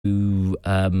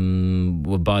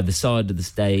were by the side of the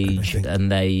stage, and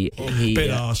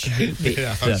bit harsh.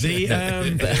 The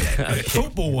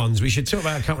football ones, we should talk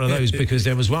about a couple of those, because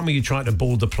there was one where you tried to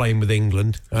board the plane with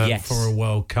England for a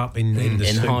World Cup in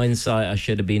hindsight, I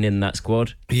should have been in that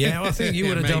squad. Yeah, I think you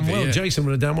would have done well. Yeah. Jason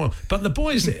would have done well. But the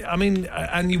boys, I mean,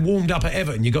 and you warmed up at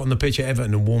Everton. You got on the pitch at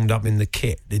Everton and warmed up in the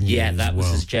kit, didn't you? Yeah, that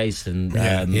was as Jason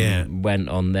went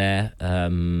on there,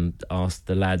 asked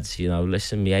the lads,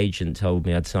 listen, my agent told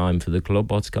me I'd sign for the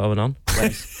club. What's going on?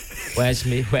 Where's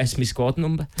me squad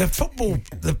number? The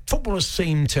footballers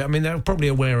seem to, I mean, they're probably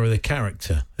aware of the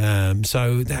character,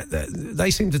 so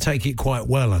they seem to take it quite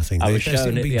well, I think. I was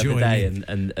showing it the other day,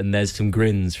 and there's some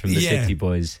grins from the City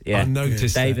boys. Yeah, I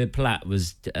noticed David Platt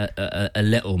was a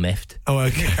little miffed. Oh,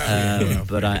 okay.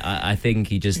 But I think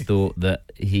he just thought that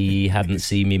he hadn't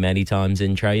seen me many times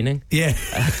in training. Yeah.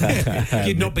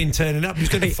 You'd not been turning up. He was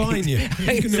going to fine you.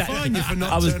 He was going to fine you for not turning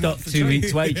up. I was docked 2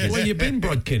 weeks' wages. Well, you've been,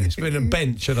 Brodkin. It's been a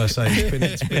bench, should I say.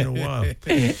 It's been a while.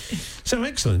 So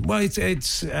excellent. Well,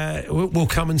 we'll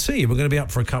come and see you. We're going to be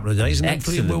up for a couple of days, and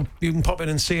hopefully you can pop in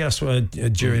and see us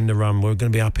during the run. We're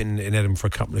going to be up in Edinburgh for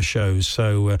a couple of shows.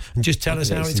 So and just tell us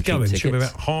how it's going. Should be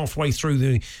about halfway through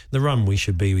the run. We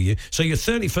should be with you. So you're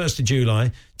 31st of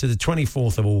July to the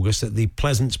 24th of August at the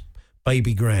Pleasance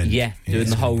Baby Grand. Yeah, doing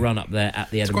the whole run up there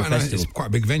at the Edinburgh Festival. It's quite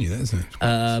a big venue, that, isn't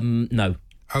it? No.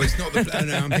 Oh, it's not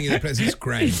I'm thinking the Pleasance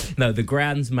Grand. No, the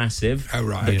Grand's massive. Oh,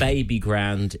 right. The Baby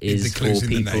Grand is for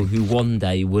people who one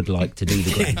day would like to do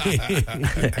the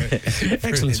Grand.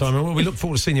 Excellent, Simon. Well, we look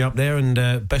forward to seeing you up there,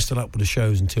 and best of luck with the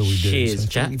shows until we do. Cheers, so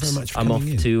chaps. thank you very much for I'm off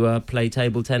coming in. to play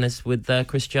table tennis with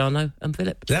Cristiano and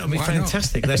Philip. That would be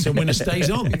fantastic. That's the winner stays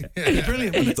on. Brilliant,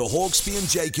 wouldn't it? The Hawksbee and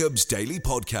Jacobs Daily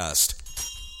Podcast.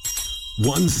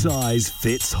 One size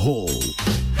fits all.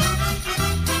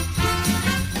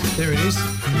 There it is.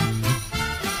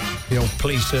 The old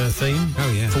police theme.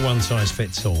 Oh, yeah. For one size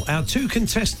fits all. Our two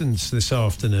contestants this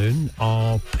afternoon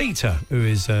are Peter, who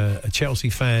is a Chelsea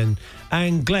fan,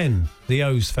 and Glenn, the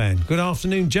O's fan. Good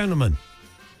afternoon, gentlemen.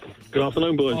 Good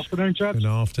afternoon, boys. Good afternoon, chaps. Good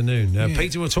afternoon.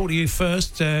 Peter, we'll talk to you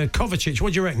first. Kovacic,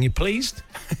 what do you reckon? You pleased?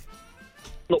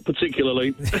 Not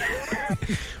particularly.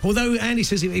 Although Andy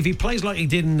says if he plays like he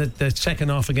did in the second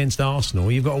half against Arsenal,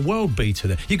 you've got a world beater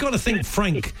there. You've got to think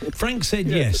Frank. Frank said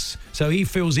yes, so he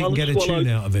feels he can get a tune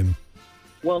out of him.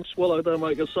 One swallow don't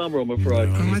make a summer, I'm afraid.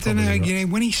 I don't know.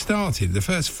 When he started, the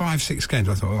first 5-6 games,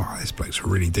 I thought, this bloke's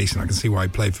really decent. I can see why he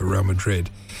played for Real Madrid.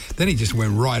 Then he just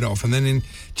went right off, and then in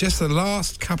just the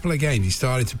last couple of games, he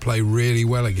started to play really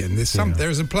well again. There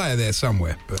is a player there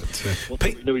somewhere, but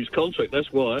do his contract.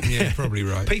 That's why. Yeah, probably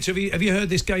right. Peter, have you heard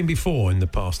this game before in the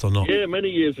past or not? Yeah, many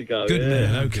years ago. Good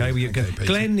man. Okay, Peter.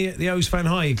 Glenn, the O's fan.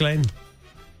 Hi, Glenn.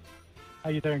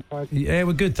 How you doing, Craig? Yeah,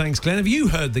 we're good, thanks, Glenn. Have you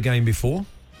heard the game before?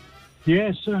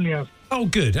 Yes, certainly have. Oh,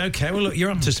 good. Okay, well, look,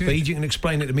 you're up to speed. You can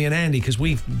explain it to me and Andy, because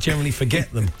we generally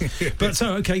forget them. But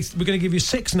so, okay, we're going to give you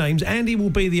 6 names. Andy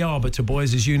will be the arbiter,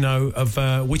 boys, as you know, of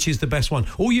which is the best one.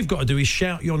 All you've got to do is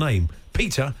shout your name,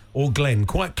 Peter or Glenn,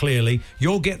 quite clearly.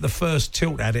 You'll get the first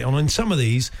tilt at it. And on some of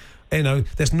these,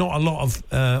 there's not a lot of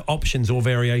options or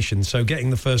variations, so getting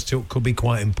the first tilt could be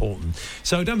quite important.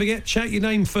 So don't forget, shout your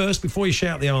name first before you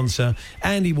shout the answer.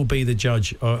 Andy will be the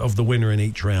judge of the winner in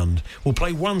each round. We'll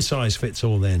play one size fits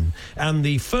all then. And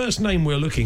the first name we're looking